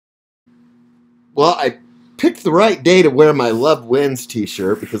Well, I picked the right day to wear my Love Wins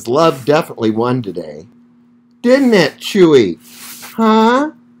t-shirt because love definitely won today. Didn't it, Chewy?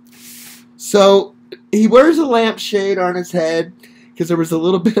 Huh? So, he wears a lampshade on his head because there was a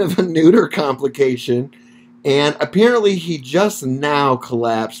little bit of a neuter complication. And apparently he just now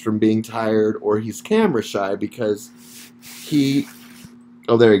collapsed from being tired, or he's camera shy because he...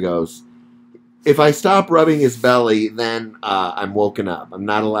 Oh, there he goes. If I stop rubbing his belly, then I'm woken up. I'm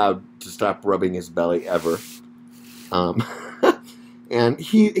not allowed to stop rubbing his belly ever. And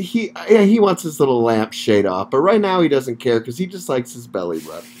he wants his little lampshade off, but right now he doesn't care because he just likes his belly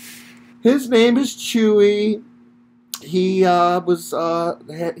rubbed. His name is Chewy. He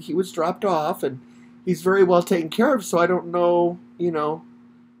was dropped off, and he's very well taken care of. So I don't know,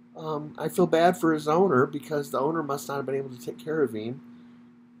 I feel bad for his owner because the owner must not have been able to take care of him.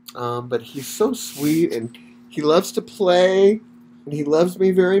 But he's so sweet, and he loves to play, and he loves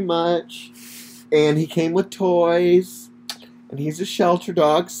me very much. And he came with toys, and he's a shelter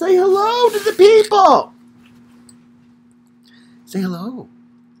dog. Say hello to the people. Say hello.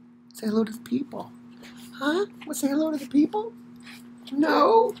 Say hello to the people. Huh? Want to say hello to the people?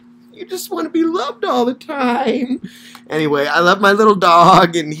 No. You just want to be loved all the time. Anyway, I love my little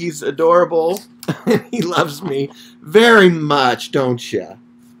dog, and he's adorable. He loves me very much, don't you?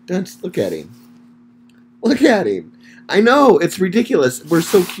 Look at him. Look at him. I know, it's ridiculous. We're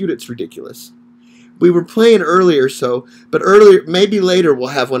so cute, it's ridiculous. We were playing earlier, but maybe later we'll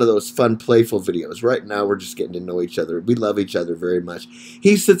have one of those fun, playful videos. Right now, we're just getting to know each other. We love each other very much.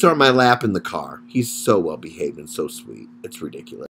 He sits on my lap in the car. He's so well behaved and so sweet. It's ridiculous.